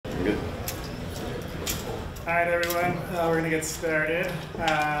All right, everyone, we're going to get started.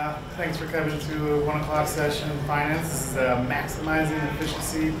 Thanks for coming to a 1 o'clock session in finance. This is Maximizing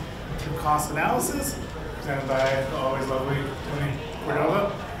Efficiency Through Cost Analysis, presented by the always lovely Tony Cordova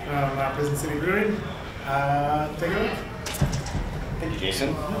from Prison City Brewing. Take it away. Thank you,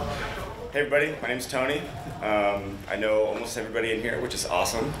 Jason. Hey, everybody, my name is Tony. I know almost everybody in here, which is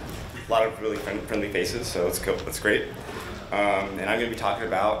awesome. A lot of really friendly faces, so that's great. And I'm going to be talking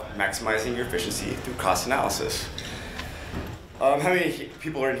about maximizing your efficiency through cost analysis. How many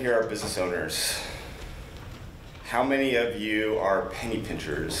people in here are business owners? How many of you are penny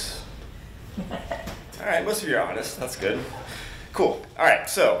pinchers? All right, most of you are honest. That's good. Cool. All right,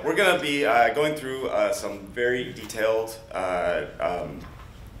 so we're going to be going through some very detailed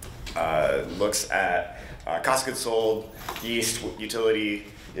looks at cost of goods sold, yeast,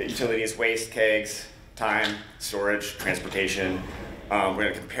 utilities, waste, kegs, time, storage, transportation. We're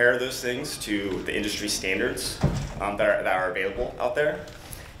going to compare those things to the industry standards that are available out there. And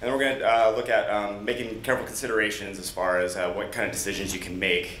then we're going to look at making careful considerations as far as what kind of decisions you can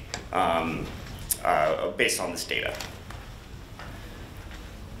make based on this data.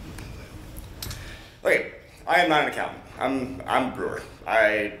 Okay, I am not an accountant. I'm a brewer.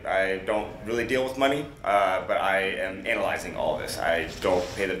 I don't really deal with money, but I am analyzing all of this. I don't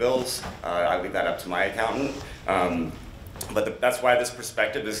pay the bills. I leave that up to my accountant. That's why this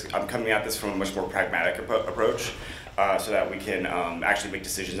perspective is, I'm coming at this from a much more pragmatic approach, so that we can actually make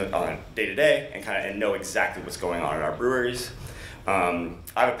decisions on a day-to-day and know exactly what's going on in our breweries. I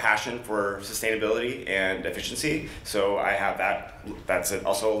have a passion for sustainability and efficiency, so I have that. That's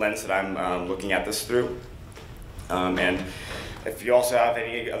also a lens that I'm looking at this through. And if you also have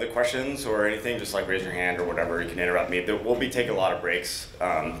any other questions or anything, just like raise your hand or whatever, you can interrupt me. We'll be taking a lot of breaks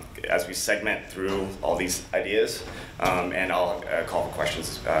as we segment through all these ideas, and I'll call for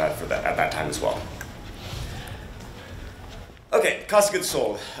questions at that time as well. Okay, cost of goods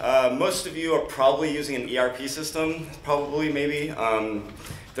sold. Most of you are probably using an ERP system, maybe.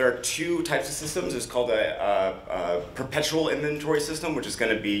 There are two types of systems. There's called a perpetual inventory system, which is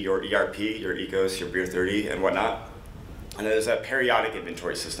going to be your ERP, your Ecos, your Beer 30, and whatnot. And there's a periodic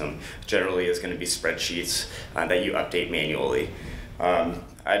inventory system. Generally, is going to be spreadsheets that you update manually.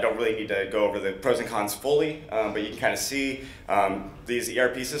 I don't really need to go over the pros and cons fully, but you can kind of see these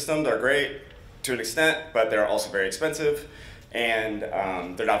ERP systems are great to an extent, but they're also very expensive, and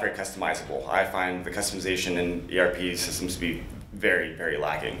they're not very customizable. I find the customization in ERP systems to be very, very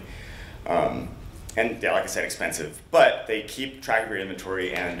lacking. And yeah, like I said, expensive, but they keep track of your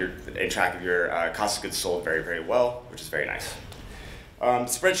inventory and track of your cost of goods sold very, very well, which is very nice.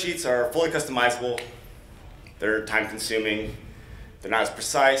 Spreadsheets are fully customizable. They're time consuming. They're not as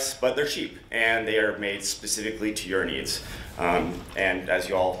precise, but they're cheap, and they are made specifically to your needs. And as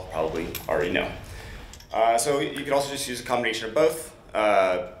you all probably already know. So you can also just use a combination of both.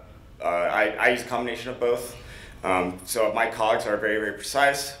 I use a combination of both. So my cogs are very, very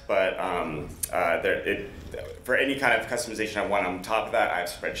precise, but for any kind of customization I want on top of that, I have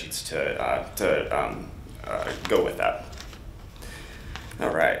spreadsheets to go with that. All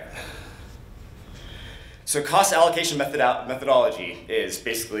right. So cost allocation methodology is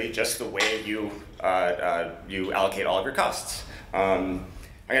basically just the way you allocate all of your costs.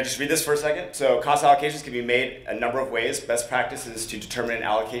 I'm going to just read this for a second. So cost allocations can be made a number of ways. Best practice is to determine an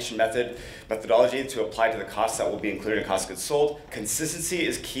allocation methodology to apply to the costs that will be included in cost of goods sold. Consistency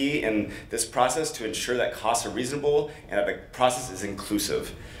is key in this process to ensure that costs are reasonable and that the process is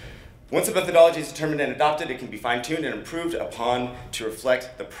inclusive. Once a methodology is determined and adopted, it can be fine-tuned and improved upon to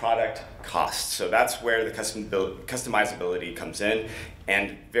reflect the product cost. So that's where the customizability comes in.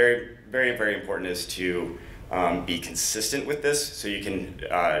 And very, very, very important is to be consistent with this, so you can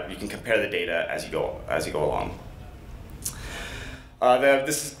compare the data as you go along.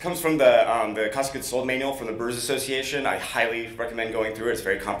 This comes from the cost of goods sold manual from the Brewers Association. I highly recommend going through it. It's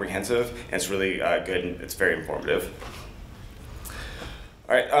very comprehensive and it's really good and it's very informative.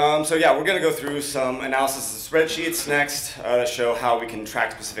 All right, so yeah, we're going to go through some analysis of spreadsheets next that show how we can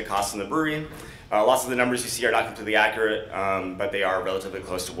track specific costs in the brewery. Lots of the numbers you see are not completely accurate, but they are relatively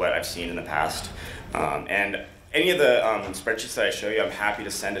close to what I've seen in the past. And any of the spreadsheets that I show you, I'm happy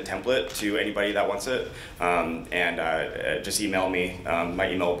to send a template to anybody that wants it. Just email me.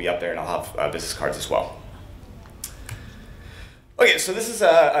 My email will be up there, and I'll have business cards as well. Okay, so this is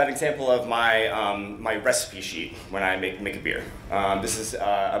an example of my recipe sheet when I make a beer. This is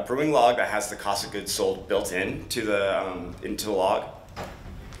a brewing log that has the cost of goods sold built into the log.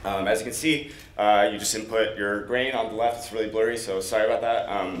 As you can see, you just input your grain on the left. It's really blurry, so sorry about that.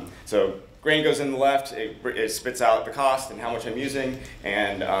 So grain goes in the left, it spits out the cost and how much I'm using,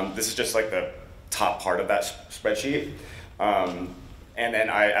 and this is just like the top part of that spreadsheet. And then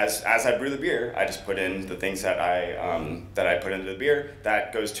as I brew the beer, I just put in the things that I put into the beer.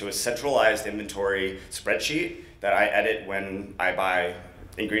 That goes to a centralized inventory spreadsheet that I edit when I buy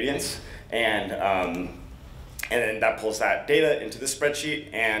ingredients, and then that pulls that data into the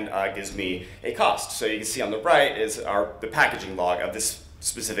spreadsheet and gives me a cost. So you can see on the right is the packaging log of this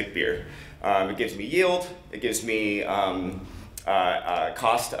specific beer. It gives me yield. It gives me cost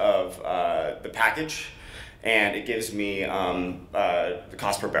of the package. And it gives me the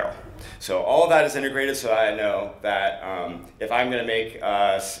cost per barrel. So all of that is integrated, so I know that if I'm going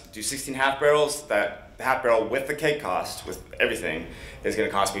to do 16 half barrels, that half barrel with the keg cost, with everything, is going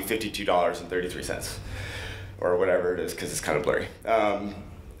to cost me $52.33, or whatever it is, because it's kind of blurry.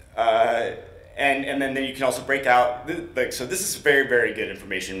 And then you can also break out, so this is very, very good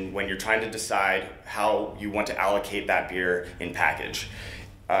information when you're trying to decide how you want to allocate that beer in package.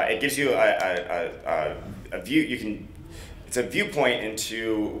 It gives you a view. It's a viewpoint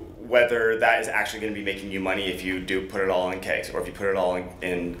into whether that is actually going to be making you money if you do put it all in kegs, or if you put it all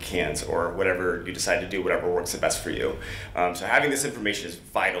in cans, or whatever you decide to do, whatever works the best for you. So having this information is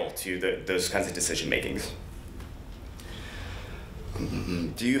vital to those kinds of decision makings.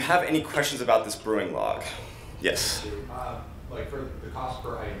 Do you have any questions about this brewing log? Yes. Like for the cost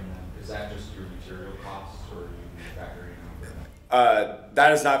per item, then, is that just your material costs, or are you factoring in overhead?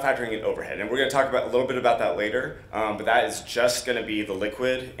 That is not factoring in overhead, and we're going to talk a little bit about that later. But that is just going to be the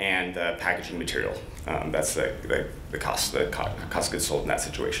liquid and the packaging material. That's the cost of goods sold in that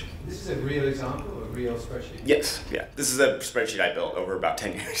situation. This is a real example, a real spreadsheet. Yes, yeah. This is a spreadsheet I built over about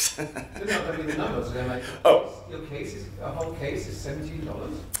 10 years. So no, I mean the numbers. They're like, your case is a whole case is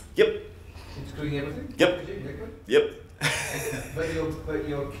 $17. Yep. Including everything. Yep. Packaging, liquid. Yep. but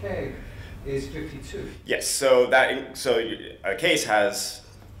your keg is 52. Yes. So a case has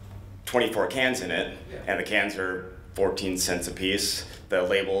 24 cans in it, yeah. And the cans are 14 cents a piece. The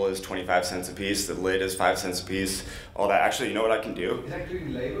label is 25 cents a piece. The lid is 5 cents a piece. All that. Actually, you know what I can do? Is that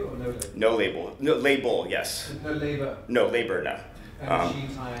including labor or no labor? No label. No label. Yes. No labor. No labor. No. And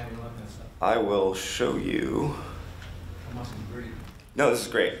machine time and all that kind of stuff. I will show you. I must agree. No, this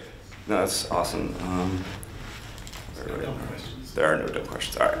is great. No, that's awesome. There are no dumb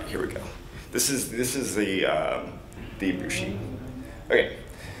questions. All right, here we go. This is the brew sheet. Okay.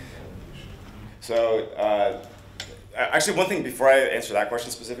 So actually, one thing before I answer that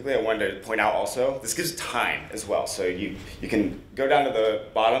question specifically, I wanted to point out also, this gives time as well. So you can go down to the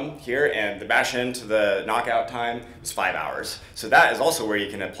bottom here, and the mash in to the knockout time is 5 hours. So that is also where you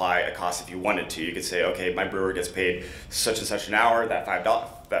can apply a cost if you wanted to. You could say, okay, my brewer gets paid such and such an hour. That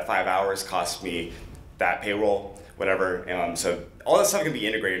 5 hours costs me that payroll, whatever. So all that stuff can be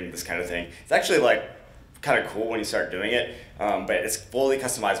integrated into this kind of thing. It's actually like kind of cool when you start doing it, but it's fully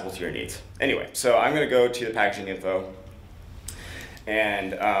customizable to your needs. Anyway, so I'm going to go to the packaging info,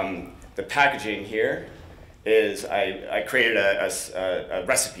 and the packaging here is I created a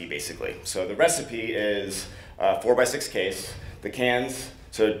recipe basically. So the recipe is a 4x6 case. The cans,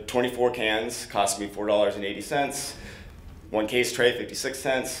 so 24 cans cost me $4.80. One case tray, 56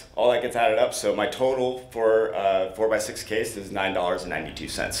 cents. All that gets added up. So my total for 4x6 case is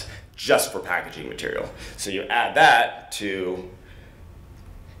 $9.92, just for packaging material. So you add that to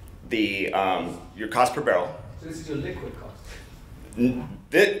the your cost per barrel. So this is your liquid cost?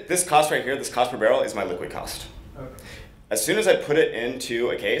 This cost right here, this cost per barrel, is my liquid cost. Okay. As soon as I put it into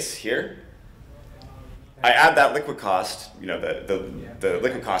a case here, I add that liquid cost, the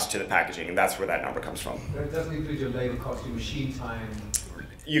liquid cost to the packaging, and that's where that number comes from. But it doesn't include your labor cost, your machine time.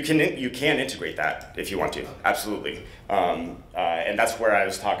 You can integrate that if you want to, absolutely. And that's where I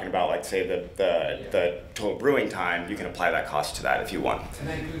was talking about, like, say the total brewing time. You can apply that cost to that if you want. And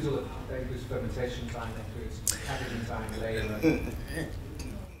that includes fermentation time, that includes packaging time, labor.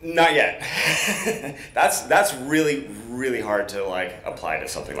 Not yet. That's really hard to like apply to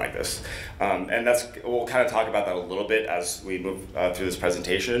something like this, and we'll kind of talk about that a little bit as we move through this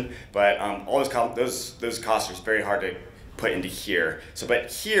presentation. But all those costs are very hard to put into here. So,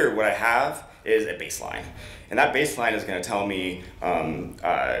 but here what I have is a baseline, and that baseline is going to tell me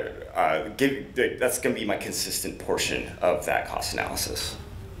that's going to be my consistent portion of that cost analysis.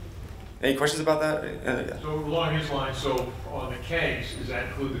 Any questions about that? Yeah. So along his line, so on the kegs, does that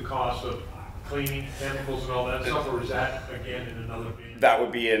include the cost of cleaning, chemicals, and all that stuff, or is that again in another bin? That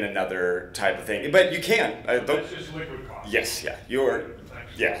would be in another type of thing, but you can. So that's just liquid cost. Yes, yeah.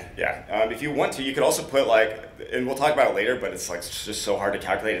 Yeah, yeah. If you want to, you could also put like, and we'll talk about it later, but it's like it's just so hard to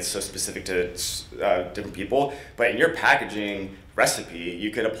calculate. It's so specific to different people. But in your packaging recipe,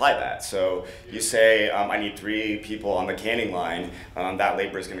 you could apply that. So you say, I need 3 people on the canning line. That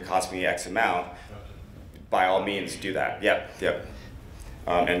labor is going to cost me X amount. By all means, do that. Yep, yep.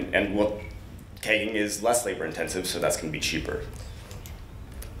 And well, kegging is less labor intensive, so that's going to be cheaper.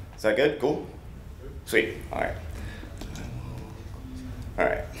 Is that good? Cool? Sweet. All right. All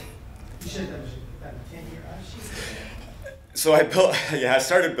right. You said that was about a 10-year odyssey? So I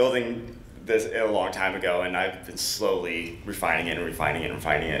started building this a long time ago, and I've been slowly refining it and refining it and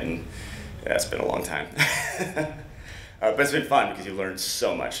refining it, and yeah, it's been a long time. But it's been fun because you learn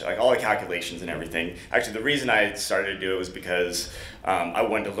so much, like all the calculations and everything. Actually, the reason I started to do it was because I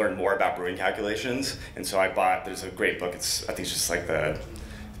wanted to learn more about brewing calculations, and so there's a great book, I think it's just like the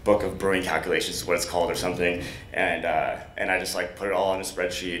Book of Brewing Calculations is what it's called or something, and I just like put it all on a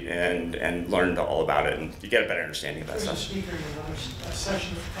spreadsheet and learned all about it, and you get a better understanding of that There's a stuff. speaker in another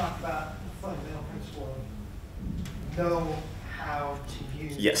session that talked about the fundamental principle of know how to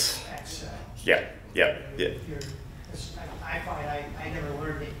use Yes. Excel. Yeah, yeah, yeah. I find I never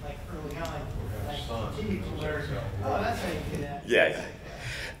learned it like early on, but I continue to learn, oh, that's how you do that. Yeah, yeah.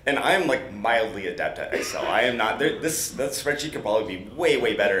 And I'm like mildly adept at Excel. I am not, that spreadsheet could probably be way,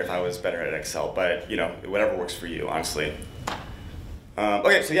 way better if I was better at Excel, but you know, whatever works for you, honestly.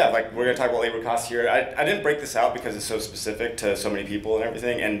 Okay, so yeah, like we're gonna talk about labor costs here. I didn't break this out because it's so specific to so many people and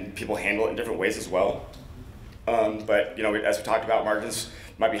everything, and people handle it in different ways as well. But you know, as we talked about, margins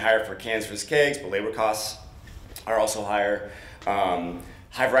might be higher for cans versus kegs, but labor costs are also higher.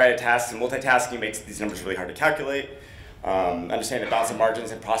 High variety of tasks and multitasking makes these numbers really hard to calculate. Understanding the balance of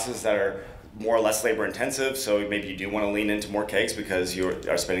margins and processes that are more or less labor intensive, so maybe you do want to lean into more kegs because you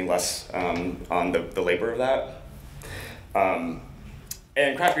are spending less on the labor of that.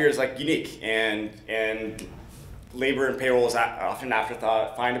 And craft beer is like unique, and labor and payroll is often an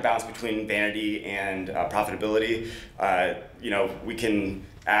afterthought. Find a balance between vanity and profitability. You know, we can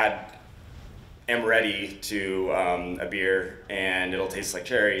add Ready to a beer and it'll taste like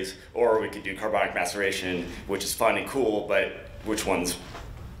cherries, or we could do carbonic maceration, which is fun and cool, but which one's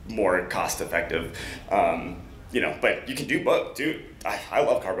more cost effective? You know, but you can do both. I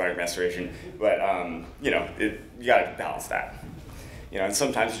love carbonic maceration, but you know, you gotta balance that. You know, and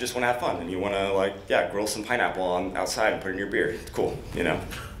sometimes you just want to have fun and you want to like, yeah, grill some pineapple outside and put it in your beer. It's cool, you know.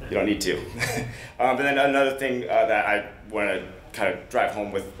 You don't need to. But then another thing that I want to kind of drive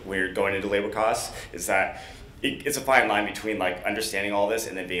home with when you're going into labor costs is that it's a fine line between like understanding all this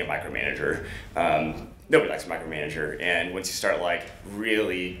and then being a micromanager. Nobody likes a micromanager, and once you start like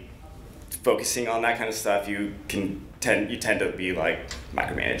really focusing on that kind of stuff, you tend to be like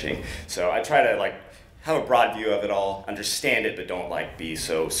micromanaging. So I try to like have a broad view of it all, understand it, but don't like be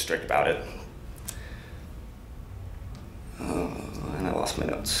so strict about it. And I lost my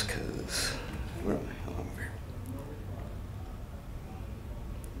notes because where am I? Oh, I'm over here.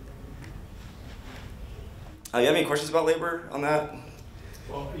 You have any questions about labor on that?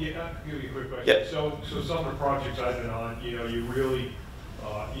 Well, yeah, I'll give you a quick question. Yeah. So some of the projects I've been on, you know, you really,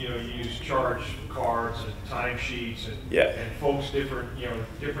 you know, you use charge cards and timesheets and folks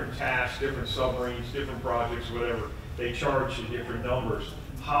different tasks, different submarines, different projects, whatever. They charge you different numbers.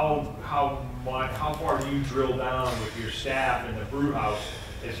 How far do you drill down with your staff in the brew house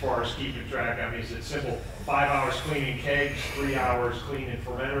as far as keeping track? I mean, is it simple? 5 hours cleaning kegs, 3 hours cleaning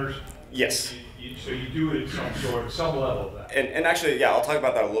fermenters? Yes. So you do it at some level of that. And actually, yeah, I'll talk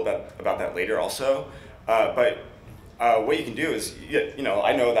about that a little bit about that later also. But what you can do is, you know,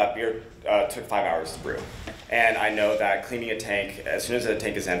 I know that beer took 5 hours to brew, and I know that cleaning a tank, as soon as the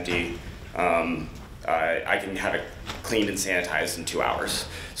tank is empty, I can have it cleaned and sanitized in 2 hours.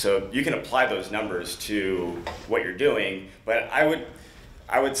 So you can apply those numbers to what you're doing, but I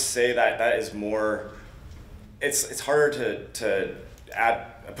would say that is more. It's harder to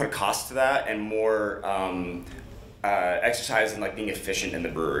put a cost to that, and more exercise in like being efficient in the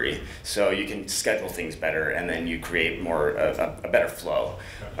brewery. So you can schedule things better, and then you create more of a better flow.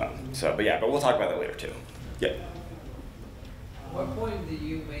 But we'll talk about that later too. Yeah. At what point do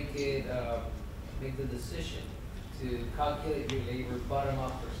you make the decision to calculate your labor bottom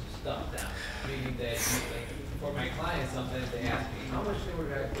up versus top down? Meaning that for my clients, sometimes they ask me, how much labor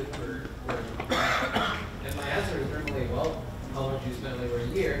do I put per and my answer is normally, well, how much you spend labor a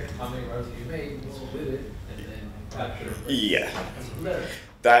year, how many hours do you make, split it, and then capture. Yeah.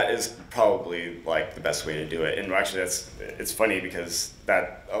 That is probably like the best way to do it. And actually it's funny because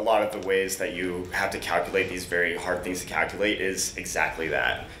that a lot of the ways that you have to calculate these very hard things to calculate is exactly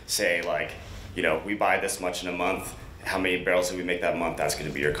that. Say like, you know, we buy this much in a month, how many barrels did we make that month, that's going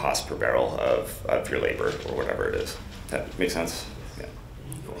to be your cost per barrel of your labor or whatever it is. That makes sense? Yeah.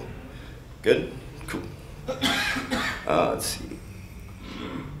 Cool. Good? Cool. Let's see.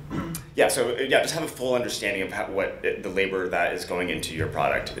 Yeah, so yeah, just have a full understanding of what the labor that is going into your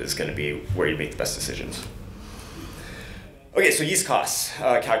product is going to be where you make the best decisions. Okay, so yeast costs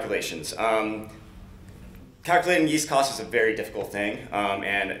calculations. Calculating yeast costs is a very difficult thing,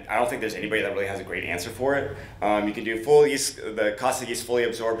 and I don't think there's anybody that really has a great answer for it. You can do the cost of yeast fully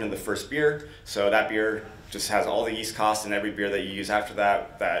absorbed in the first beer, so that beer just has all the yeast costs, and every beer that you use after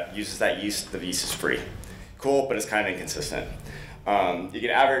that uses that yeast, the yeast is free. Cool, but it's kind of inconsistent. You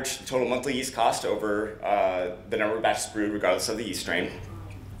can average the total monthly yeast cost over the number of batches brewed regardless of the yeast strain,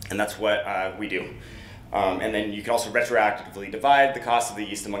 and that's what we do. And then you can also retroactively divide the cost of the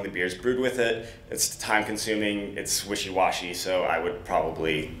yeast among the beers brewed with it. It's time consuming, it's wishy-washy, so I would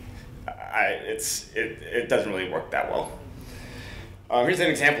probably, it doesn't really work that well. Here's an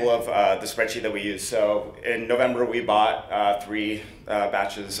example of the spreadsheet that we use. So in November, we bought 3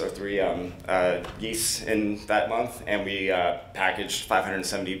 batches or 3 yeasts in that month, and we packaged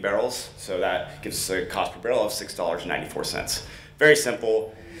 570 barrels. So that gives us a cost per barrel of $6.94. Very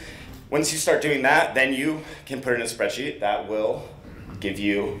simple. Once you start doing that, then you can put it in a spreadsheet that will give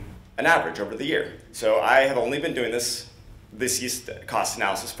you an average over the year. So I have only been doing this yeast cost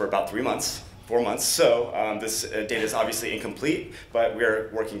analysis for about 4 months. So this data is obviously incomplete, but we're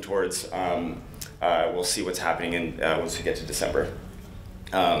working towards, we'll see what's happening once we get to December.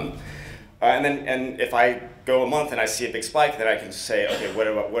 And if I go a month and I see a big spike, then I can say, okay,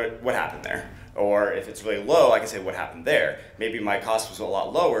 what happened there? Or if it's really low, I can say what happened there. Maybe my cost was a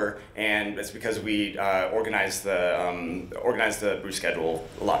lot lower, and it's because we organized the brew schedule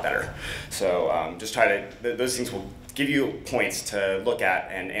a lot better. So just try to, those things will give you points to look at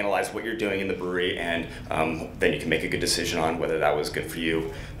and analyze what you're doing in the brewery, and then you can make a good decision on whether that was good for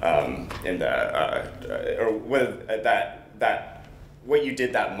you, or whether what you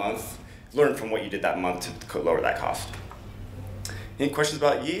did that month, learn from what you did that month to lower that cost. Any questions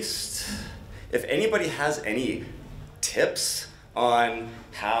about yeast? If anybody has any tips on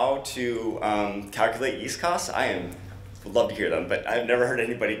how to calculate yeast costs, would love to hear them, but I've never heard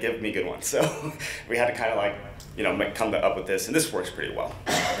anybody give me good ones. So we had to kind of come up with this, and this works pretty well.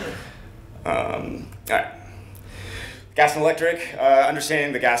 All right. Gas and electric.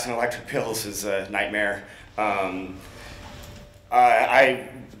 Understanding the gas and electric bills is a nightmare. I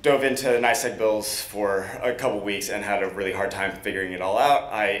dove into NYSEG bills for a couple weeks and had a really hard time figuring it all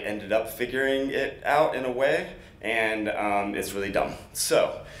out. I ended up figuring it out in a way, and it's really dumb.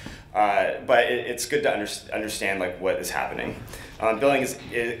 So, but it's good to understand what is happening. Billing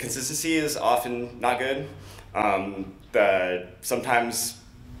consistency is often not good. Sometimes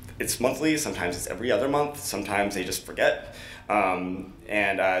it's monthly, sometimes it's every other month, sometimes they just forget. So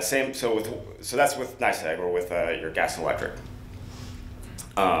that's with NYSEG or with your gas and electric.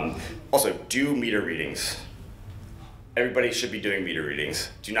 Also, do meter readings. Everybody should be doing meter readings.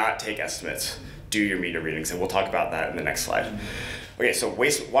 Do not take estimates. Do your meter readings, and we'll talk about that in the next slide. Okay, so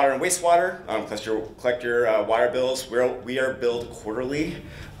water and wastewater. Collect your water bills. We are billed quarterly,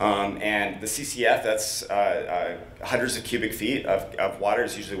 and the CCF, that's hundreds of cubic feet of water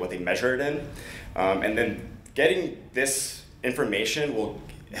is usually what they measure it in. And then getting this information will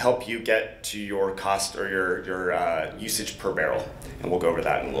help you get to your cost or your usage per barrel, and we'll go over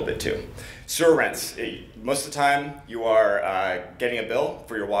that in a little bit too. Sewer rents. Most of the time you are getting a bill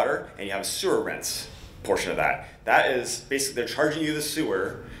for your water, and you have a sewer rents portion of that. That is basically, they're charging you the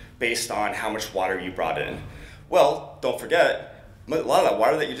sewer based on how much water you brought in. Well, don't forget, a lot of that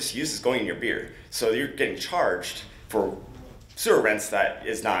water that you just used is going in your beer, so you're getting charged for sewer rents that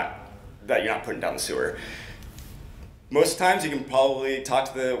you're not putting down the sewer. Most times you can probably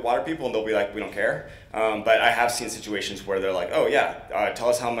talk to the water people and they'll be like, we don't care. But I have seen situations where they're like, oh yeah, tell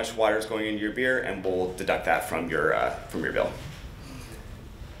us how much water is going into your beer and we'll deduct that from your bill.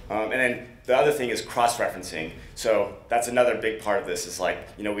 And then the other thing is cross-referencing. So that's another big part of this is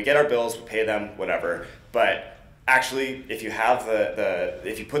we get our bills, we pay them, whatever. But actually, if you have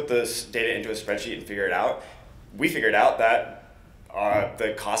if you put this data into a spreadsheet and figure it out, we figured out that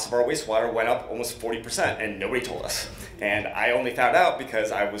the cost of our wastewater went up almost 40%, and nobody told us. And I only found out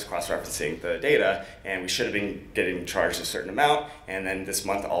because I was cross-referencing the data, and we should have been getting charged a certain amount, and then this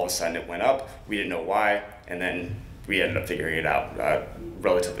month all of a sudden it went up. We didn't know why, and then we ended up figuring it out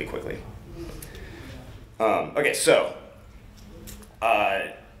relatively quickly. Okay, so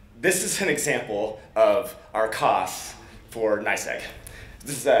this is an example of our costs for NYSEG.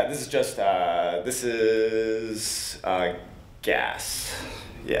 This is gas,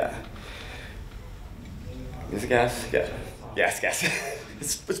 yeah. Is it gas? Yeah. Yeah, it's gas.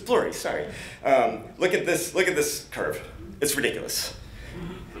 It's blurry. Sorry. Look at this curve. It's ridiculous.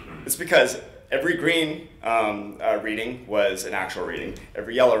 It's because every green reading was an actual reading.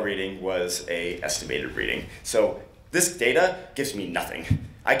 Every yellow reading was a estimated reading. So this data gives me nothing.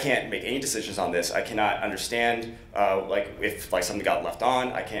 I can't make any decisions on this. I cannot understand if something got left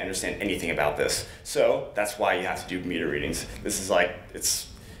on. I can't understand anything about this. So that's why you have to do meter readings. This is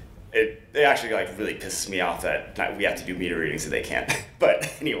it actually really pisses me off that we have to do meter readings and they can't.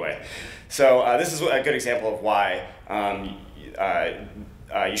 But anyway, so this is a good example of why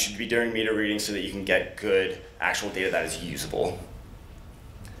you should be doing meter readings so that you can get good actual data that is usable.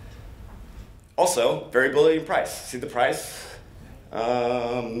 Also, variability in price. See the price?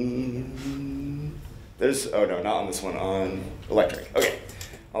 Oh no, not on this one, on electric. Okay,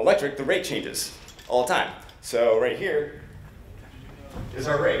 on electric, the rate changes all the time. So right here is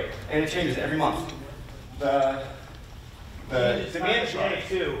our rate, and it changes every month. The demand charge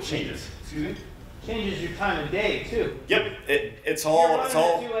changes. Excuse me? Changes your time of day too. Yep, it's all. If you're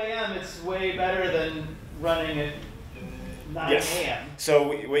running at 2 a.m., it's way better than running at 9 a.m.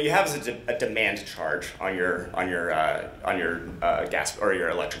 So what you have is a demand charge on your gas or your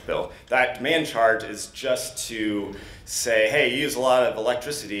electric bill. That demand charge is just to say, hey, you use a lot of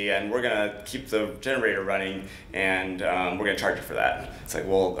electricity, and we're gonna keep the generator running, and we're gonna charge you for that. It's like,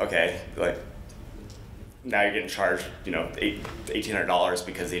 well, okay, now you're getting charged, $1,800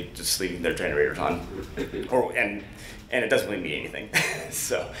 because they just leaving their generators on, and it doesn't really mean anything.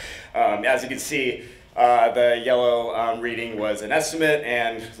 So as you can see, the yellow reading was an estimate,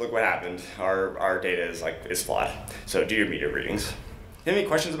 and look what happened. Our data is flawed. So do your meter readings. Any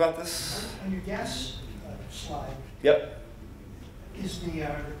questions about this? On your gas slide. Yep. Is the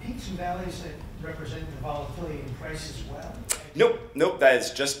peaks and valleys that represent the volatility in price as well? Nope. That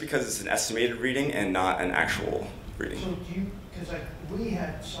is just because it's an estimated reading and not an actual reading. So do you? Because we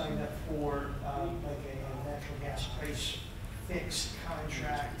had signed up for a natural gas price fixed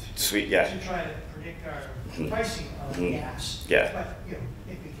contract. Sweet, yeah. To try to predict our pricing of gas. Yeah. But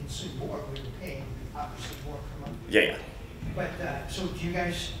if we consume more, we were paying obviously more per month. Yeah. But so do you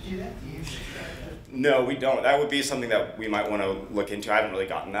guys do that? Do you subscribe to? No, we don't. That would be something that we might want to look into. I haven't really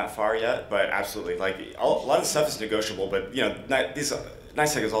gotten that far yet, but absolutely. A lot of stuff is negotiable, but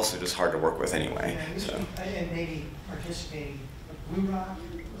NYSEG is also just hard to work with anyway. Yeah, so. And maybe participating. Blue Rock,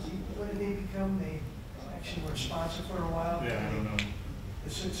 what did they become? They actually were sponsored for a while. Yeah, I don't know. The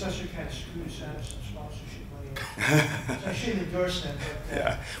successor kind of screwed us out of some sponsorship money. So I shouldn't endorse them. But,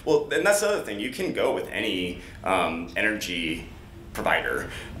 yeah. Well, and that's the other thing. You can go with any energy provider,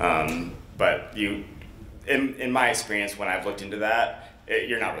 but in my experience, when I've looked into that,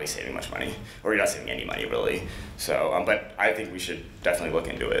 you're not really saving much money, or you're not saving any money really. So, but I think we should definitely look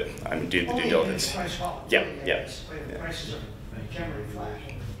into it. Do the due diligence. Yeah. Prices are generally flat.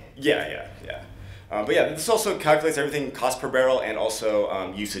 Yeah. But yeah, this also calculates everything cost per barrel and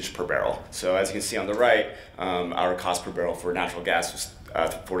also usage per barrel. So as you can see on the right, our cost per barrel for natural gas was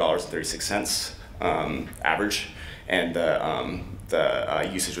 $4.36 average, and the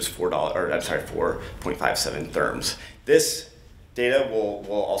usage was $4.57 therms. This data will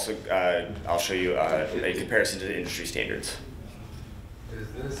also I'll show you a comparison to the industry standards. Is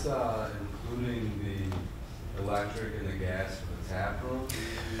this including the electric and the gas for the tap room,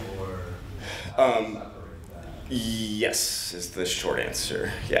 or? Yes, is the short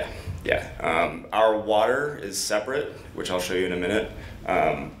answer. Yeah. Our water is separate, which I'll show you in a minute.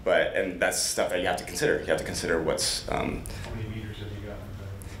 And that's stuff that you have to consider. You have to consider what's. How many meters have you got?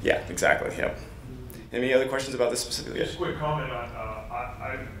 Yeah, exactly. Yep. Any other questions about this specifically? Just a quick comment on.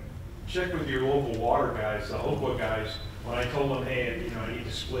 I checked with your local water guys, the local guys. When I told them, hey, I need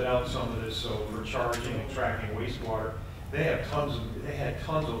to split out some of this so for charging and tracking wastewater. They had tons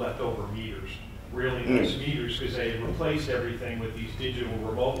of leftover meters, really nice meters, because they had replaced everything with these digital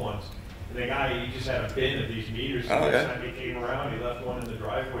remote ones. And the guy, he just had a bin of these meters. And next time he came around, he left one in the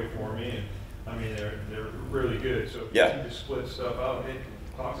driveway for me. And I mean, they're really good. So if you need to split stuff out, hey,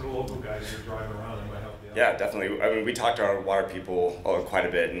 talk to the local guys who are driving around. They might help you out. Yeah, definitely. I mean, we talked to our water people quite a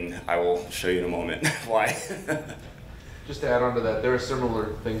bit, and I will show you in a moment why. Just to add on to that, there are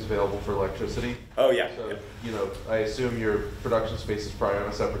similar things available for electricity. Oh yeah. So, I assume your production space is probably on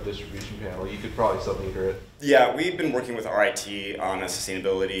a separate distribution panel. You could probably sub-meter it. Yeah, we've been working with RIT on a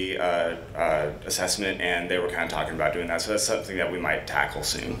sustainability assessment, and they were kind of talking about doing that. So that's something that we might tackle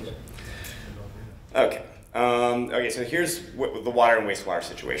soon. Okay. So here's the water and wastewater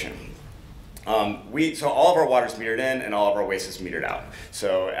situation. So all of our water is metered in and all of our waste is metered out.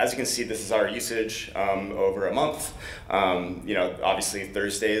 So as you can see, this is our usage over a month. Obviously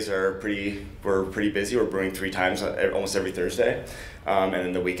Thursdays we're pretty busy. We're brewing 3 times almost every Thursday. And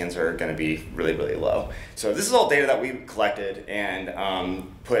then the weekends are going to be really, really low. So this is all data that we collected and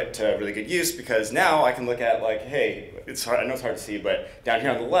put to really good use, because now I can look at like, hey, it's hard, I know it's hard to see, but down here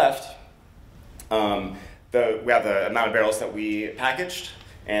on the left, we have the amount of barrels that we packaged,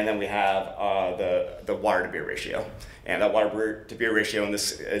 and then we have the water to beer ratio. And that water to beer ratio in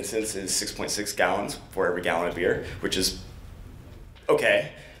this instance is 6.6 gallons for every gallon of beer, which is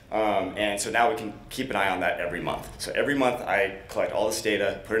okay. And so now we can keep an eye on that every month. So every month I collect all this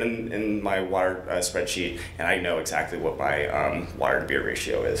data, put it in my water spreadsheet, and I know exactly what my water to beer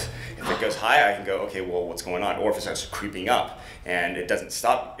ratio is. If it goes high, I can go, okay, well, what's going on? Or if it starts creeping up and it doesn't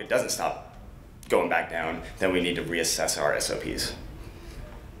stop going back down, then we need to reassess our SOPs.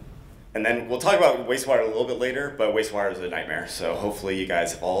 And then we'll talk about wastewater a little bit later, but wastewater is a nightmare. So hopefully you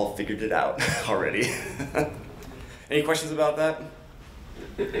guys have all figured it out already. Any questions about that?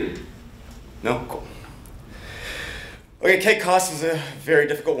 No? Cool. Okay, keg cost is a very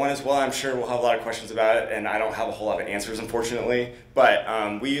difficult one as well. I'm sure we'll have a lot of questions about it, and I don't have a whole lot of answers, unfortunately.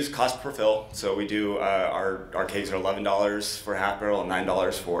 But we use cost per fill. So we do, our kegs are $11 for a half barrel and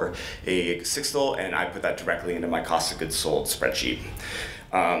 $9 for a sixtel, and I put that directly into my cost of goods sold spreadsheet.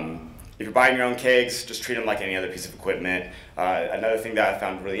 If you're buying your own kegs, just treat them like any other piece of equipment. Another thing that I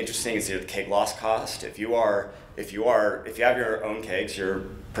found really interesting is the keg loss cost. If you have your own kegs, your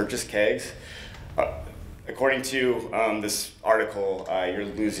purchased kegs, according to this article, you're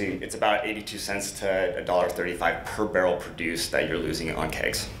losing, it's about 82 cents to $1.35 per barrel produced that you're losing on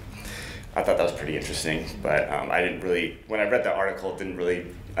kegs. I thought that was pretty interesting, but I didn't really, when I read the article, didn't really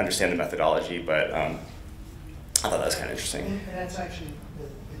understand the methodology, but I thought that was kind of interesting. And that's actually the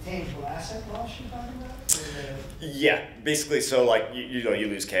tangible asset loss you're talking about? Yeah, basically, so like, you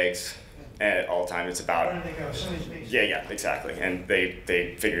lose kegs all the time. It's about, where do they go? Somebody's based. yeah, exactly. And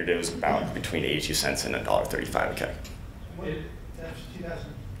they figured it was about between 82 cents and $1.35 a keg. What, that was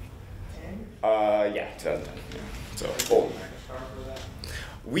 2010? Yeah, 2010. Yeah. So,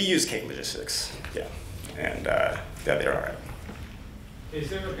 we use Keg Logistics, yeah, and yeah, they're all right. Is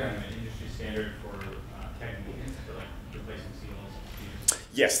there like an industry standard for keg maintenance, for like replacing seals?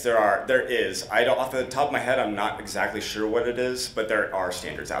 Yes, there is. I don't, off the top of my head, I'm not exactly sure what it is, but there are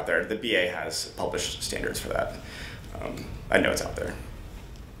standards out there. The BA has published standards for that. I know it's out there.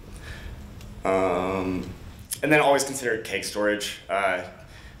 And then always consider keg storage.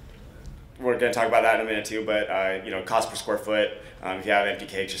 We're going to talk about that in a minute too, but cost per square foot. If you have empty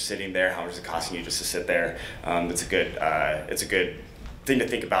kegs just sitting there, how much is it costing you just to sit there? It's a good thing to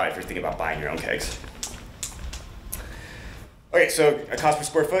think about if you're thinking about buying your own kegs. Okay, so a cost per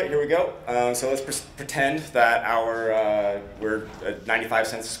square foot, here we go. So let's pretend that we're at 95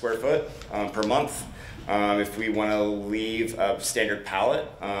 cents a square foot per month. If we want to leave a standard pallet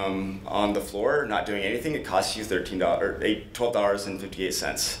on the floor, not doing anything, it costs you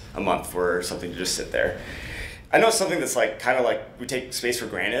 $12.58 a month for something to just sit there. I know it's something that's kind of like we take space for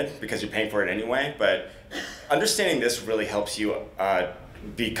granted because you're paying for it anyway, but understanding this really helps you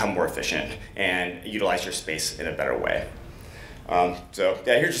become more efficient and utilize your space in a better way. So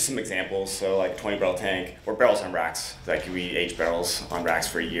yeah, here's just some examples. So like a 20 barrel tank, or barrels on racks. Like we age barrels on racks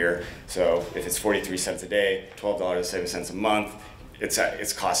for a year. So if it's 43 cents a day, $12.07 a month,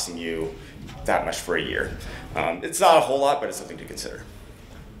 it's costing you that much for a year. It's not a whole lot, but it's something to consider.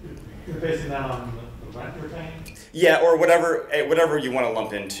 You're basing that on the rent you're paying? Yeah, or whatever you want to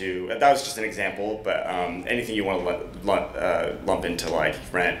lump into. That was just an example, but anything you want to lump into like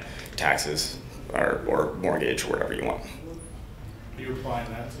rent, taxes, or mortgage, or whatever you want. Are you applying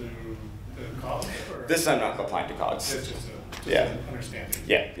that to the COGS? This I'm not applying to COGS. It's just yeah. an understanding.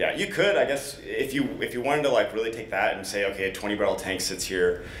 Yeah. You could, I guess, if you wanted to like really take that and say, okay, a 20 barrel tank sits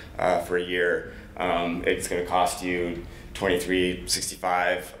here for a year. It's going to cost you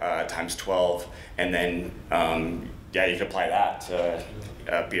 $23.65 times 12, and then yeah, you could apply that to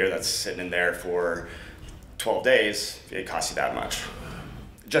a beer that's sitting in there for 12 days. It costs you that much,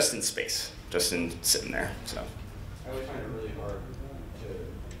 just in space, just in sitting there. So. I would find it really hard to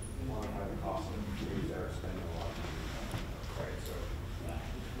quantify the cost of food that are spending a lot of money. Right, so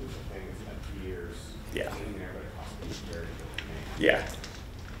it's a thing that's spent 2 years sitting there, but it costs them very little to make. Yeah.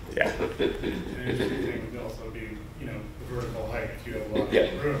 And interesting thing would also be, the vertical height. If you have a lot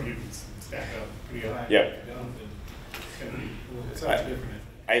of room, you can stack up pretty high. Yep. It's different.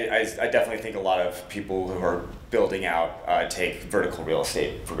 I definitely think a lot of people who are building out take vertical real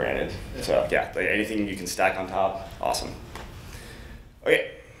estate for granted. Yeah. So yeah, like anything you can stack on top, awesome.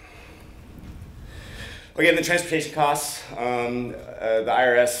 Okay. Okay, and the transportation costs, the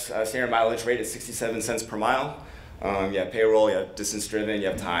IRS standard mileage rate is 67 cents per mile. You have payroll, you have distance driven, you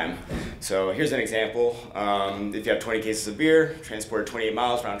have time. So here's an example. If you have 20 cases of beer, transported 28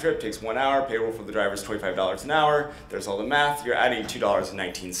 miles round trip, takes 1 hour, payroll for the driver is $25 an hour. There's all the math. You're adding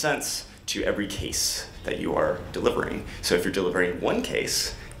 $2.19 to every case that you are delivering. So if you're delivering one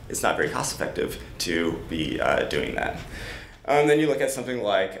case, it's not very cost effective to be doing that. Then you look at something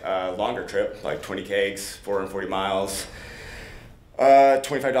like a longer trip, like 20 kegs, 440 miles.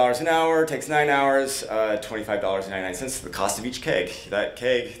 $25 an hour, takes 9 hours, $25.99, the cost of each keg. That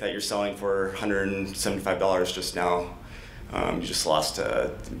keg that you're selling for $175 just now, you just lost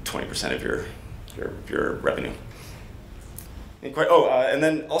 20% of your revenue. And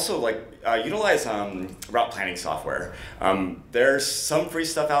then also utilize route planning software. There's some free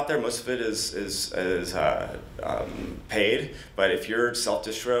stuff out there. Most of it is paid, but if you're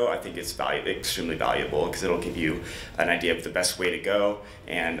self-distro, I think it's extremely valuable because it'll give you an idea of the best way to go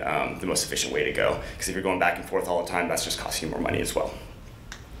and the most efficient way to go. Because if you're going back and forth all the time, that's just costing you more money as well.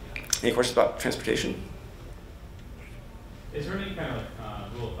 Any questions about transportation? Is there any kind of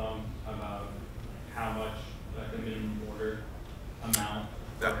rule of thumb about how much the minimum order amount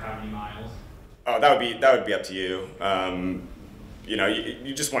or how many miles? Oh, that would be up to you.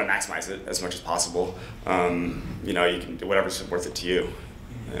 You just want to maximize it as much as possible. You can do whatever's worth it to you.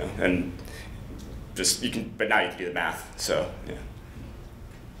 And but now you can do the math. So yeah.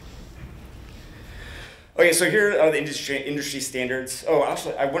 Okay, so here are the industry standards. Oh,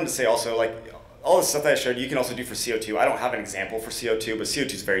 actually, I wanted to say also, all the stuff that I showed you can also do for CO2. I don't have an example for CO2, but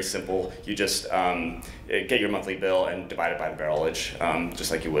CO2 is very simple. You just get your monthly bill and divide it by the barrelage, just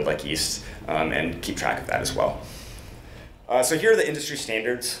like you would like yeast, and keep track of that as well. So here are the industry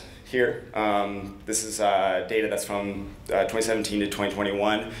standards here. This is data that's from 2017 to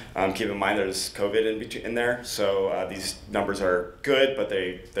 2021. Keep in mind there's COVID in there, so these numbers are good, but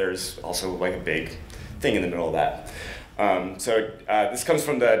there's also a big thing in the middle of that. This comes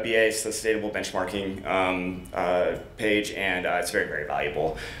from the BA Sustainable Benchmarking page, and it's very, very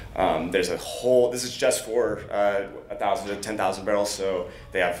valuable. This is just for 1,000 to 10,000 barrels, so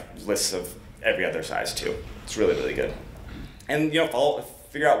they have lists of every other size too. It's really, really good. And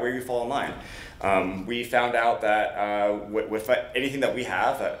figure out where you fall in line. We found out that with anything that we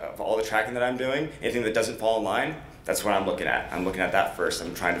have, of all the tracking that I'm doing, anything that doesn't fall in line, that's what I'm looking at. I'm looking at that first.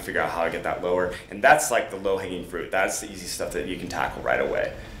 I'm trying to figure out how to get that lower. And that's the low-hanging fruit. That's the easy stuff that you can tackle right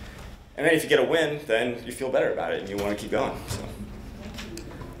away. And then if you get a win, then you feel better about it and you want to keep going.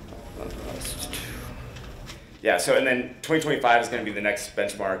 So, and then 2025 is going to be the next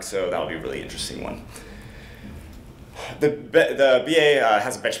benchmark, so that'll be a really interesting one. The BA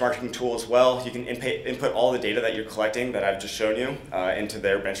has a benchmarking tool as well. You can input all the data that you're collecting that I've just shown you into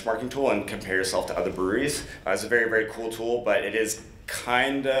their benchmarking tool and compare yourself to other breweries. It's a very, very cool tool, but it is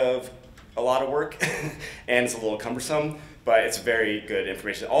kind of a lot of work and it's a little cumbersome, but it's very good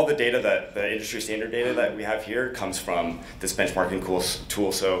information. All the data, the industry standard data that we have here comes from this benchmarking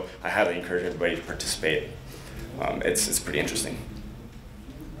tool, so I highly encourage everybody to participate. It's pretty interesting.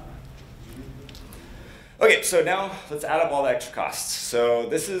 Okay, so now let's add up all the extra costs. So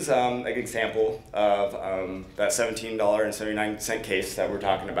this is an example of that $17.79 case that we're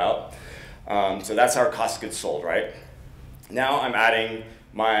talking about. So that's our cost of goods sold, right? Now I'm adding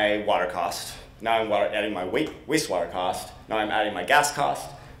my water cost. Now I'm adding my wastewater cost. Now I'm adding my gas cost,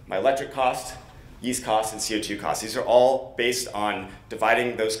 my electric cost, yeast cost, and CO2 costs. These are all based on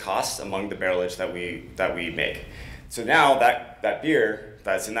dividing those costs among the barrelage that we make. So now that beer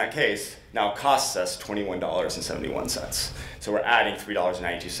that's in that case now costs us $21.71. So we're adding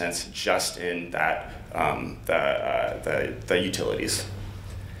 $3.92 just in that the utilities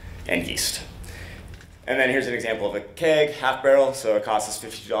and yeast. And then here's an example of a keg, half barrel. So it costs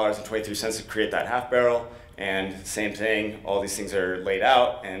us $52.23 to create that half barrel. And same thing, all these things are laid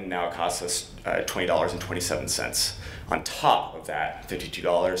out, and now it costs us $20.27 on top of that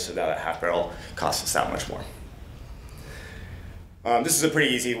 $52. So now that half barrel costs us that much more. This is a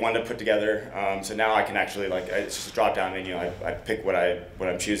pretty easy one to put together. So now I can actually it's just a drop-down menu. I pick what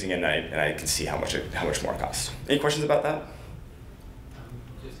I'm choosing, and I can see how much more it costs. Any questions about that? I'm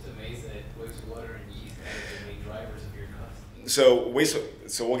just amazed that wastewater and yeast are the main drivers of your costs.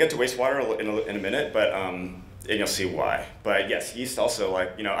 So we'll get to wastewater in a minute, but and you'll see why. But yes, yeast also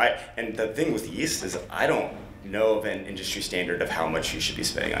and the thing with yeast is I don't know of an industry standard of how much you should be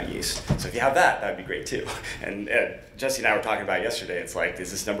spending on yeast. So if you have that, that'd be great too. And Jesse and I were talking about it yesterday. It's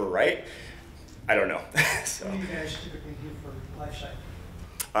is this number right? I don't know. So, what do you guys typically do for life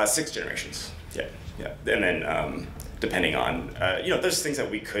cycle? 6 generations. Yeah. And then depending on, there's things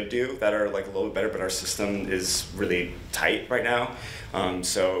that we could do that are like a little bit better, but our system is really tight right now.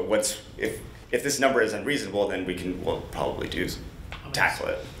 So if this number is unreasonable, then we'll probably tackle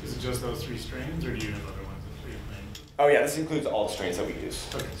it. Is it just those 3 strains, or do you have other ones that you think? Oh yeah, this includes all the strains that we use.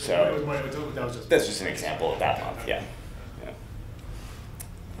 Okay. So that was just that's just an example of that month, yeah.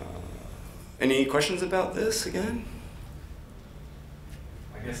 Any questions about this again?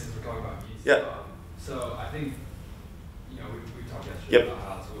 I guess as we're talking about yeast, Yeah. So I think, we talked yesterday about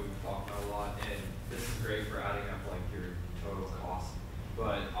how that's what we've talked about a lot, and this is great for adding up like your total cost.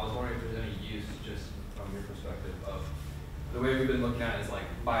 But I was wondering if there's any use, just from your perspective, of the way we've been looking at it is like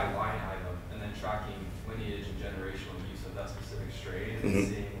by line item, and then tracking lineage and generational use of that specific strain, and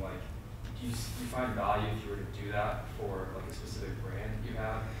seeing like, do you find value if you were to do that for like a specific brand you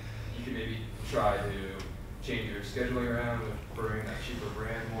have? You could maybe try to change your scheduling around with brewing that cheaper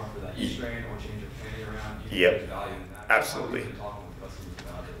brand more for that yeast strain, or change your planning around. You can value in that. Absolutely. That's how we've been talking with customers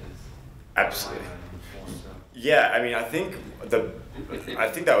about it is absolutely. So. Yeah, I mean, I think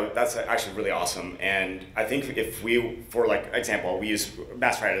that's actually really awesome, and I think if we, for like example, we use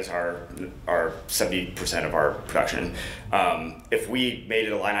macerate as our 70% of our production. If we made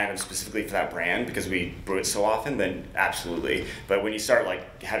it a line item specifically for that brand because we brew it so often, then absolutely. But when you start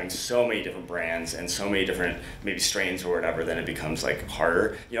like having so many different brands and so many different maybe strains or whatever, then it becomes like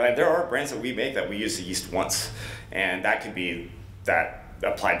harder. And there are brands that we make that we use the yeast once, and that could be that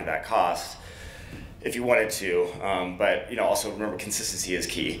applied to that cost if you wanted to, but also remember consistency is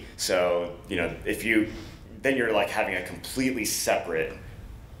key. So then you're like having a completely separate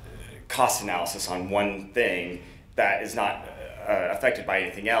cost analysis on one thing that is not affected by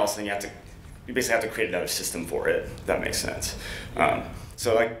anything else, and you basically have to create another system for it. If that makes sense.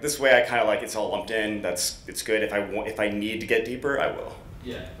 So like this way, I kind of like it's all lumped in. It's good. If I need to get deeper, I will.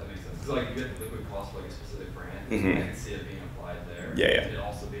 Yeah, that makes sense. So like you get the liquid cost for like a specific brand, I can see it being applied there. Yeah. And it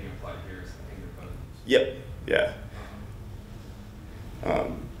also being applied here. Yep. Yeah.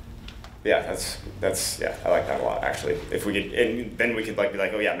 That's I like that a lot actually. If we could, and then we could like be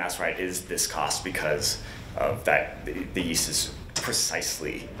like, oh yeah, macerate is this cost because of that. The yeast is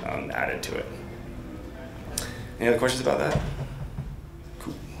precisely added to it. Any other questions about that?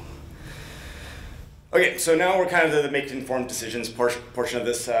 Cool. Okay, so now we're kind of the make informed decisions portion of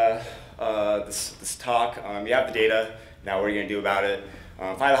this this talk. You have the data. Now what are you going to do about it?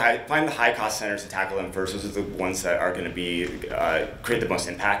 Find the high cost centers and tackle them first. Those are the ones that are going to be create the most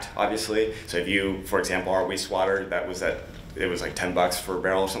impact, obviously. So if you, for example, our wastewater, it was like $10 for a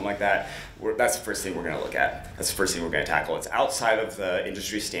barrel or something like that. That's the first thing we're going to look at. That's the first thing we're going to tackle. It's outside of the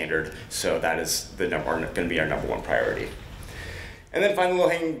industry standard, so that is going to be our #1 priority. And then find the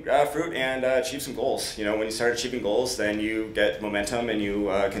low-hanging fruit and achieve some goals. When you start achieving goals, then you get momentum and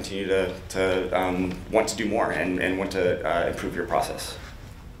you continue to want to do more and want to improve your process.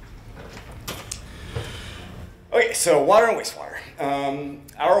 Okay, so water and wastewater.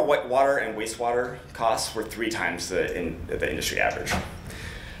 Our water and wastewater costs were 3 times the industry average.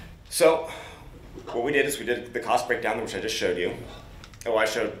 So what we did is we did the cost breakdown, which I just showed you. Oh, I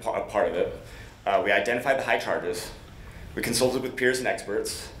showed a part of it. We identified the high charges. We consulted with peers and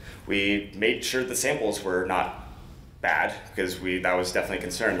experts. We made sure the samples were not bad, because that was definitely a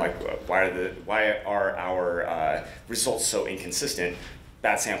concern. Like, why are our results so inconsistent?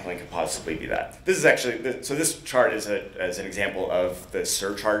 Bad sampling could possibly be that. This is actually, so this chart is an example of the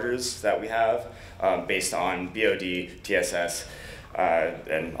surcharges that we have based on BOD, TSS,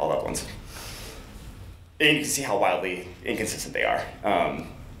 and all that ones. And you can see how wildly inconsistent they are.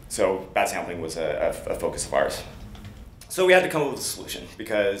 So bad sampling was a focus of ours. So we had to come up with a solution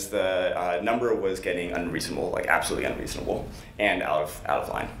because the number was getting unreasonable, like absolutely unreasonable, and out of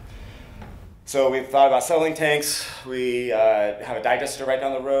line. So we thought about settling tanks. We have a digester right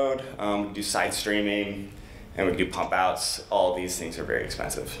down the road. We can do side streaming, and we can do pump outs. All of these things are very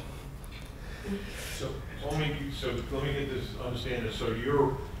expensive. So let me get this, understand this. So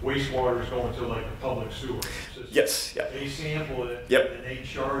your wastewater is going to like a public sewer system? Yes. Yeah. They sample it. Yep. And they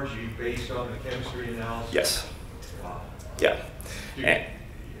charge you based on the chemistry analysis. Yes. Wow. Yeah.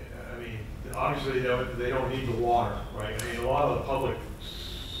 I mean, obviously they don't need the water, right? I mean, a lot of the public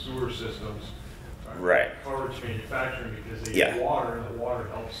sewer systems encourage manufacturing because they get water, and the water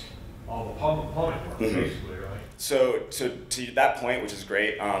helps all the plumbing work, basically, right? So to that point, which is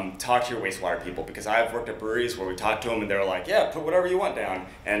great, talk to your wastewater people, because I've worked at breweries where we talked to them and they're like, yeah, put whatever you want down.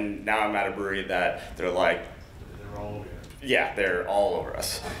 And now I'm at a brewery that they're like, they're all over you. Yeah, they're all over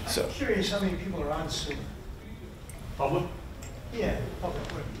us. So I'm curious how many people are on sewer. Public? Yeah, public.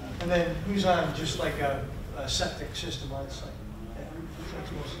 And then who's on just like a septic system on site?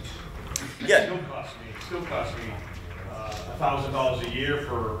 Yeah. It still costs me $1,000 a year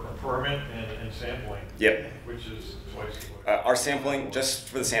for a permit and sampling. Yep. Which is twice. Our sampling, just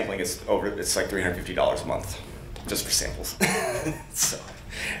for the sampling, it's like $350 a month, just for samples. So,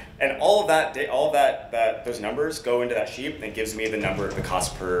 and all of that, those numbers go into that sheet and gives me the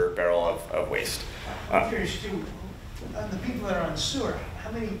cost per barrel of waste. I'm curious too, the people that are on sewer,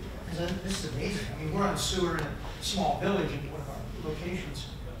 how many, because this is amazing, I mean, we're on sewer in a small village in one of our locations.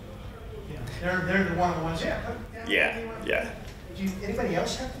 You know, they're the one of the ones, Yeah. Do anybody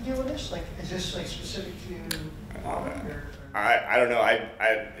else have to deal with this? Like, is this like specific to I don't know.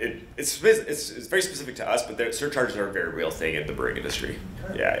 It's very specific to us, but surcharges are a very real thing in the brewing industry.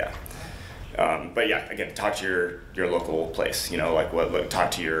 Yeah. But yeah, again, talk to your local place. You know, like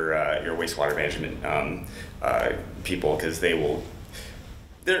talk to your wastewater management people, because they're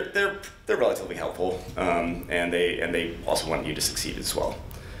relatively helpful, and they also want you to succeed as well.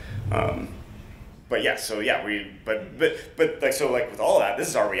 But yeah, so yeah, but with all that, this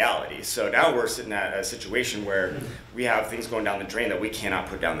is our reality. So now we're sitting at a situation where we have things going down the drain that we cannot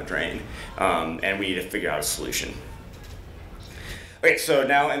put down the drain, and we need to figure out a solution. Okay, so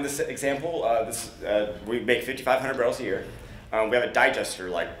now in this example, we make 5,500 barrels a year. We have a digester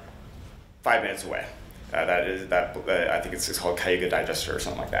like 5 minutes away. I think it's called Cayuga Digester or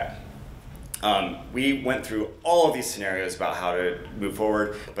something like that. We went through all of these scenarios about how to move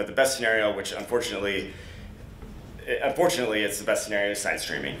forward, but the best scenario, which unfortunately it's the best scenario, is side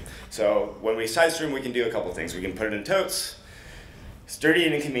streaming. So when we side stream, we can do a couple things. We can put it in totes. It's dirty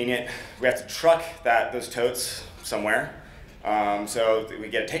and inconvenient. We have to truck those totes somewhere. So we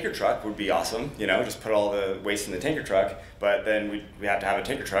get a tanker truck would be awesome, you know, just put all the waste in the tanker truck, but then we have to have a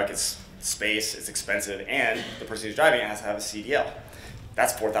tanker truck. It's space, it's expensive, and the person who's driving it has to have a CDL.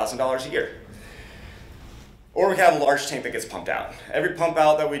 That's $4,000 a year. Or we can have a large tank that gets pumped out. Every pump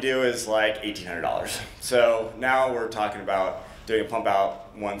out that we do is like $1,800. So now we're talking about doing a pump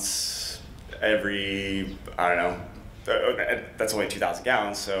out once every, I don't know, that's only 2,000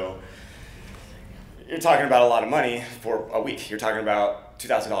 gallons, so you're talking about a lot of money for a week. You're talking about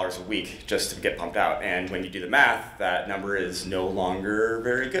 $2,000 a week just to get pumped out. And when you do the math, that number is no longer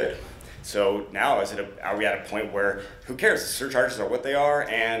very good. So now are we at a point where who cares? The surcharges are what they are,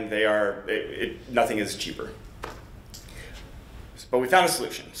 and nothing is cheaper. But we found a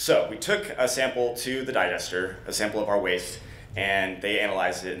solution. So we took a sample to the digester, a sample of our waste, and they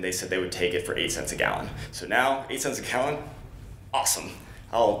analyzed it, and they said they would take it for 8 cents a gallon. So now 8 cents a gallon, awesome.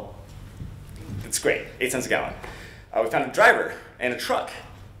 It's great, 8 cents a gallon. We found a driver and a truck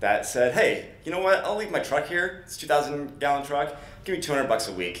that said, hey, you know what? I'll leave my truck here. It's a 2,000 gallon truck. Give me $200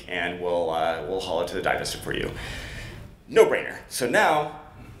 a week, and we'll haul it to the digester for you. No brainer. So now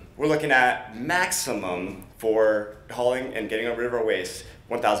we're looking at maximum for hauling and getting rid of our waste,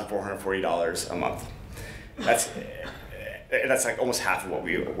 $1,440 a month. That's like almost half of what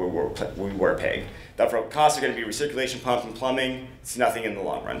we were paying. The upfront costs are going to be recirculation pump and plumbing. It's nothing in the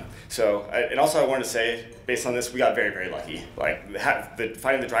long run. So, and also I wanted to say, based on this, we got very, very lucky. Like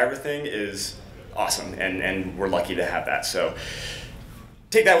finding the driver thing is awesome, and we're lucky to have that. So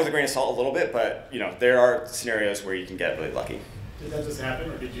take that with a grain of salt a little bit, but you know, there are scenarios where you can get really lucky. Did that just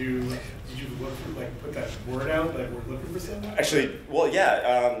happen, or did you look for, put that word out that we're looking for someone? Actually, well,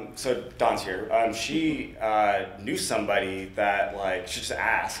 yeah. So Dawn's here. She knew somebody that she just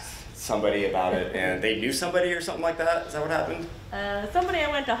asked somebody about it, and they knew somebody or something like that. Is that what happened? Somebody I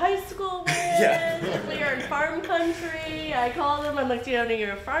went to high school with. Yeah. We are in farm country. I called them. I'm like, do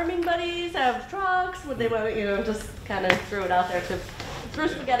your farming buddies have trucks? Would they want to, just kind of threw it out there to throw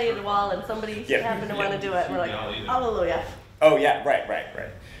spaghetti at the wall, and somebody happened to want to do it. And we're like, hallelujah. Oh yeah, right.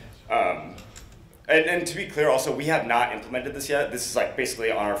 And to be clear, also, we have not implemented this yet. This is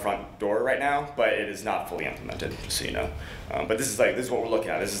basically on our front door right now, but it is not fully implemented, just so you know. But this is what we're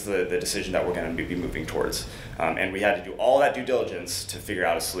looking at. This is the decision that we're going to be moving towards. And we had to do all that due diligence to figure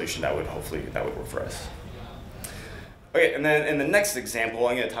out a solution that would work for us. Okay, and then in the next example,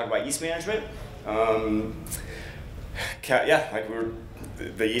 I'm going to talk about yeast management.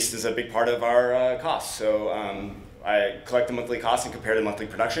 The yeast is a big part of our costs. So I collect the monthly cost and compare the monthly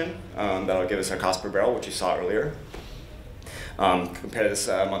production. That'll give us our cost per barrel, which you saw earlier. Compare this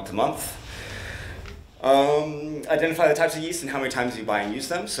month to month. Identify the types of yeast and how many times you buy and use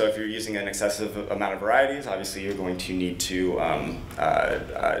them. So if you're using an excessive amount of varieties, obviously you're going to need to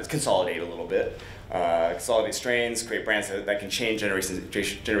consolidate a little bit. Consolidate strains, create brands that can change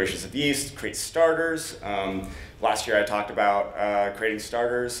generations of yeast, create starters. Last year I talked about creating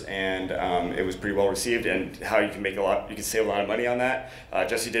starters, and it was pretty well received, and how you can save a lot of money on that.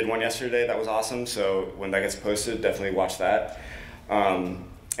 Jesse did one yesterday that was awesome, so when that gets posted, definitely watch that. And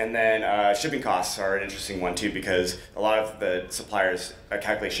And then shipping costs are an interesting one too, because a lot of the suppliers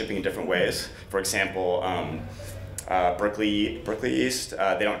calculate shipping in different ways. For example, Berkeley yeast,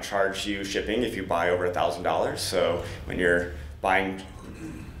 they don't charge you shipping if you buy over $1,000. So when you're buying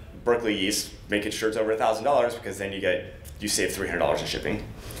Berkeley yeast, make sure it's over $1,000, because then you save $300 in shipping.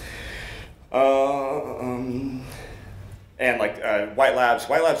 And like White Labs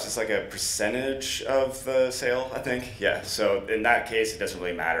is like a percentage of the sale, I think. Yeah. So in that case, it doesn't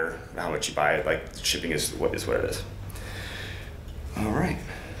really matter how much you buy it. Like shipping is what it is. All right.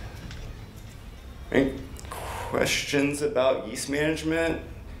 Any questions about yeast management?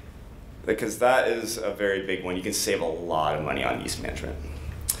 Because that is a very big one. You can save a lot of money on yeast management.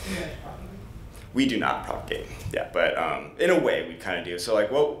 We do not propagate. Yeah, but in a way, we kind of do. So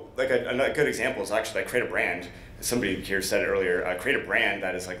like, a good example is actually like create a brand. Somebody here said it earlier, create a brand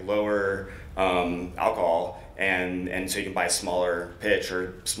that is like lower alcohol, and so you can buy a smaller pitch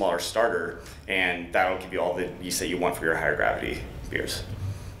or smaller starter, and that'll give you all the yeast that you want for your higher gravity beers.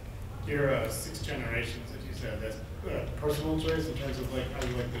 Your 6 generations that you said, that's personal choice in terms of like how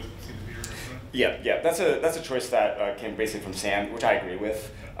you like to see the beer? Yeah, that's a choice that came basically from Sam, which I agree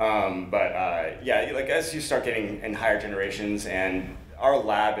with. Yeah, like as you start getting in higher generations, and our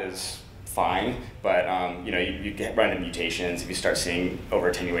lab is fine, but you run into mutations. If you start seeing over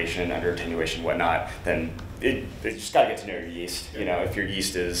attenuation, under attenuation, whatnot, then you just got to get to know your yeast. If your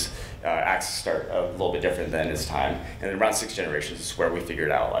yeast acts start a little bit different, then it's time. And then around 6 generations is where we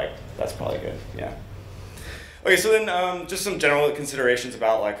figured out like that's probably good. Yeah. Okay, so then just some general considerations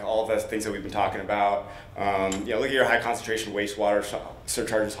about like all of the things that we've been talking about. Look at your high concentration wastewater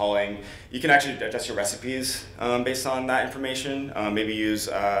surcharges hauling. You can actually adjust your recipes based on that information. Maybe use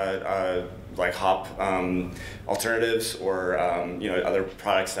like hop alternatives or other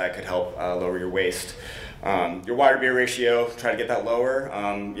products that could help lower your waste. Your water beer ratio, try to get that lower.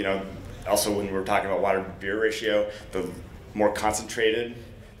 Also when we're talking about water beer ratio, the more concentrated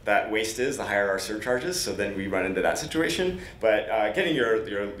that waste is, the higher our surcharges, so then we run into that situation. But getting your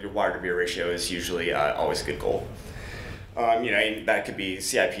water to beer ratio is usually always a good goal. That could be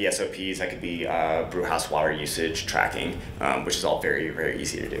CIP, SOPs, that could be brew house water usage tracking, which is all very, very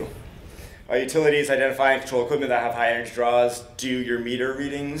easy to do. Utilities, identify and control equipment that have high energy draws, do your meter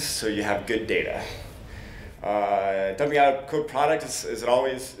readings so you have good data. Dumping out a code product, is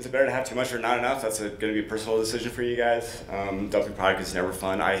it better to have too much or not enough? That's going to be a personal decision for you guys. Dumping product is never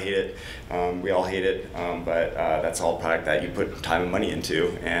fun. I hate it. We all hate it. But that's all product that you put time and money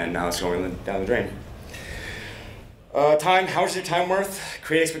into, and now it's going down the drain. Time, how much is your time worth?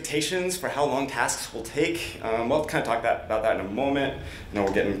 Create expectations for how long tasks will take. We'll kind of talk about that in a moment. I know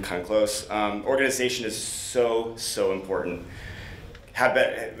we're getting kind of close. Organization is so important. Have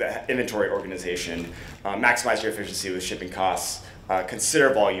inventory organization, maximize your efficiency with shipping costs,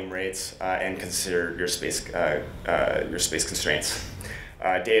 consider volume rates, and consider your space constraints.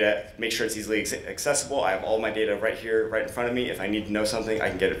 Data, make sure it's easily accessible. I have all my data right here, right in front of me. If I need to know something, I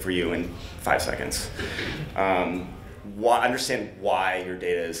can get it for you in 5 seconds. Understand why your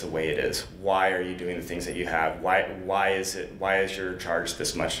data is the way it is. Why are you doing the things that you have? Why is your charge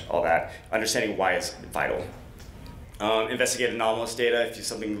this much? All that. Understanding why is vital. Investigate anomalous data. If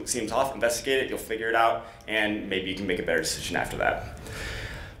something seems off, investigate it, you'll figure it out, and maybe you can make a better decision after that.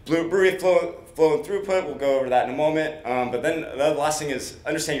 Brewery flow and throughput, we'll go over that in a moment. But then the last thing is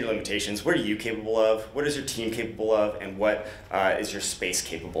understand your limitations. What are you capable of? What is your team capable of? And what is your space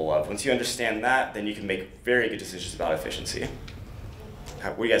capable of? Once you understand that, then you can make very good decisions about efficiency.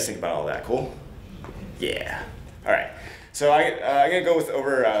 What do you guys think about all that? Cool? Yeah. All right. So I'm gonna go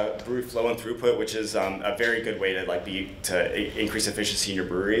over brewery flow and throughput, which is a very good way to increase efficiency in your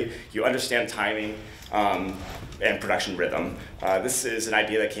brewery. You understand timing and production rhythm. This is an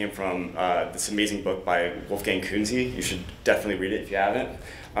idea that came from this amazing book by Wolfgang Kunze. You should definitely read it if you haven't.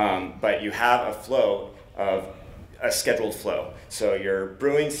 But you have a flow of a scheduled flow. So your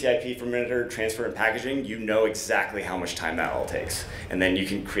brewing, CIP, fermenter, transfer, and packaging, you know exactly how much time that all takes. And then you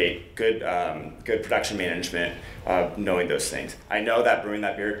can create good production management knowing those things. I know that brewing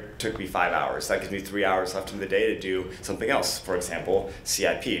that beer took me 5 hours. That gives me 3 hours left in the day to do something else. For example,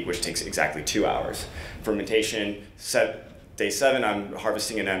 CIP, which takes exactly 2 hours. Fermentation, day 7, I'm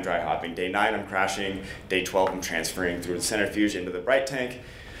harvesting and I'm dry hopping. Day 9, I'm crashing. Day 12, I'm transferring through the centrifuge into the bright tank.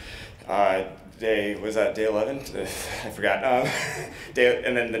 Day 11? I forgot.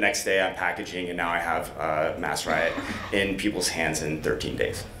 And then the next day I'm packaging, and now I have Mass Riot in people's hands in 13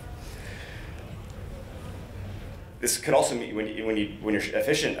 days. This could also mean when you're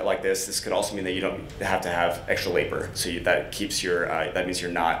efficient like this could also mean that you don't have to have extra labor. So that keeps that means you're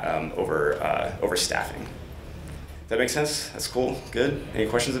not overstaffing. That makes sense? That's cool. Good. Any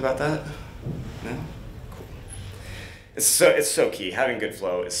questions about that? No? Cool. It's so key. Having good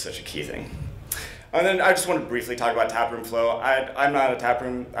flow is such a key thing. And then I just want to briefly talk about taproom flow. I'm not a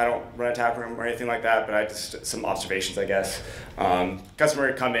taproom. I don't run a taproom or anything like that, but I just some observations, I guess. Customer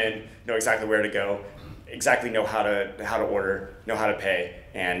would come in, know exactly where to go, exactly know how to order, know how to pay,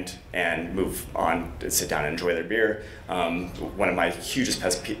 and move on to sit down and enjoy their beer. One of my hugest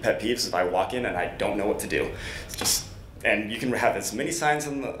pet peeves is if I walk in and I don't know what to do. It's just, and you can have as many signs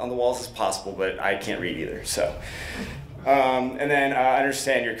on the walls as possible, but I can't read either. So, and then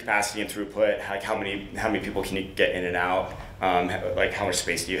understand your capacity and throughput. Like how many people can you get in and out? Like how much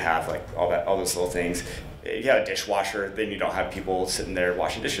space do you have? Like all those little things. If you have a dishwasher, then you don't have people sitting there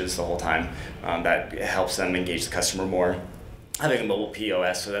washing dishes the whole time. That helps them engage the customer more. Having a mobile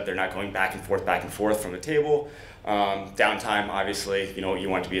POS so that they're not going back and forth from the table. Downtime, obviously, you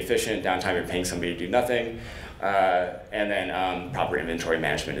want it to be efficient. Downtime, you're paying somebody to do nothing. And then proper inventory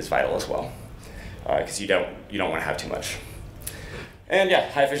management is vital as well, because you don't want to have too much. And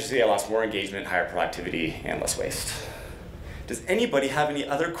yeah, high efficiency allows more engagement, higher productivity, and less waste. Does anybody have any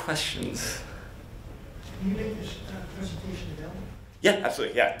other questions? Can you make this presentation available? Yeah,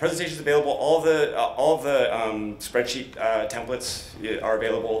 absolutely. Yeah, presentation's available. All the spreadsheet templates are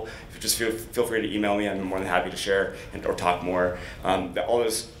available. Just feel free to email me. I'm more than happy to share or talk more. All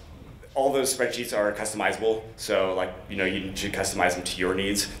those spreadsheets are customizable. So like you should customize them to your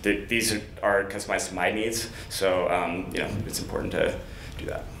needs. These are customized to my needs. So it's important to do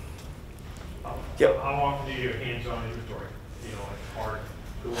that. Yep. How often do you have hands-on inventory? Like hard.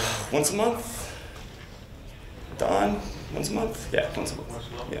 Once a month. Don, once a month? Yeah, once a month.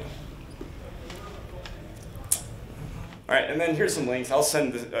 Yeah. All right, and then here's some links. I'll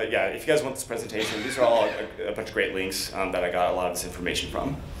send this, yeah, if you guys want this presentation, these are all a bunch of great links that I got a lot of this information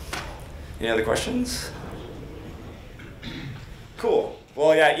from. Any other questions? Cool.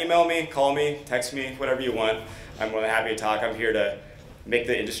 Well, yeah, email me, call me, text me, whatever you want. I'm more than happy to talk. I'm here to make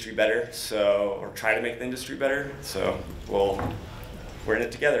the industry better, or try to make the industry better. So we're in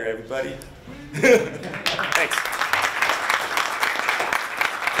it together, everybody. Thanks.